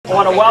I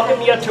want to welcome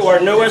you to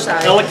our newest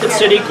Ellicott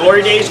City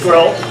Glory Days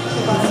Grill.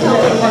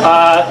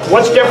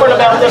 What's different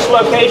about this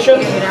location?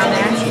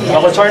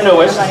 Well, it's our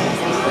newest.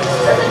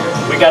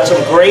 We got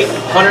some great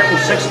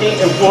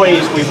 160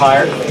 employees we've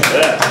hired.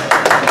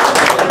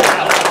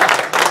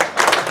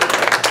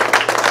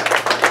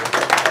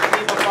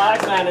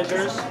 Five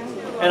managers,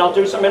 and I'll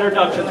do some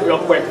introductions real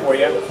quick for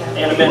you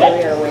in a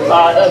minute.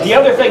 The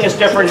other thing that's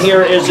different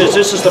here is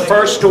this is the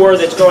first store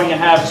that's going to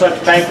have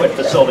such banquet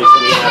facilities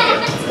that we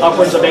have here.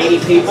 Upwards of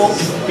 80 people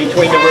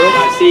between the rooms.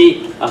 I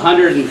see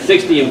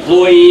 160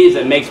 employees.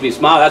 It makes me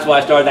smile. That's why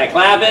I started that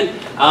clapping.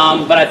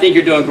 But I think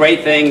you're doing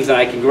great things, and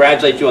I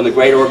congratulate you on the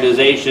great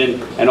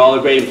organization and all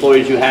the great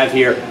employees you have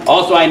here.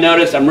 Also, I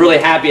noticed, I'm really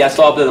happy I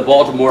saw up there the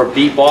Baltimore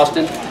beat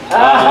Boston. So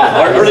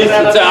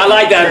I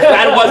like that.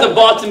 That wasn't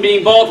Boston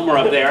being Baltimore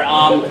up there.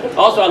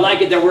 Also, I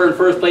like it that we're in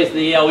first place in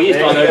the AL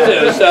East on there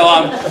too. So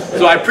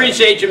I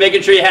appreciate you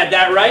making sure you had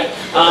that right.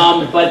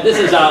 But this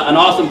is an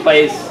awesome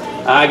place.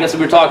 I guess we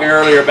were talking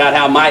earlier about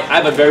how I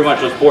have a very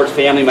much a sports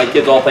family. My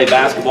kids all play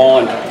basketball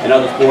and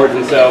other sports,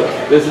 and so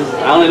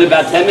I only live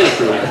about 10 minutes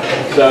from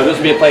here. So this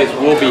will be a place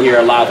we'll be here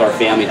a lot with our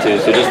family too.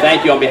 So just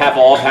thank you on behalf of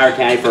all of Howard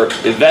County for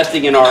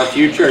investing in our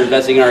future,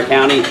 investing in our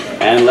county,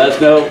 and let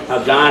us know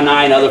how John and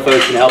I and other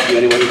folks can help you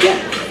any way we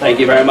can. Thank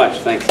you very much.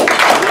 Thanks.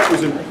 What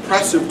was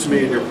impressive to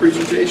me in your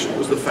presentation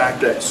was the fact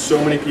that so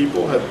many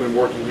people have been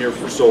working here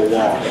for so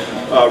long.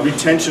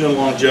 Retention and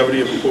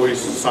longevity of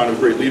employees is a sign of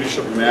great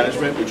leadership and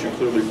management, which you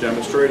clearly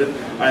demonstrated.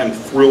 I am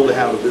thrilled to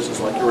have a business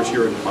like yours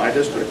here in my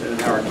district and in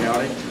Howard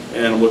County,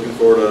 and I'm looking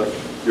forward to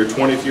your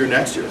 20th year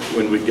next year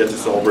when we get to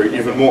celebrate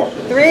even more.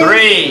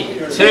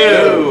 3,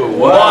 2,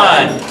 1.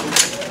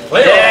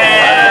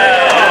 Yeah!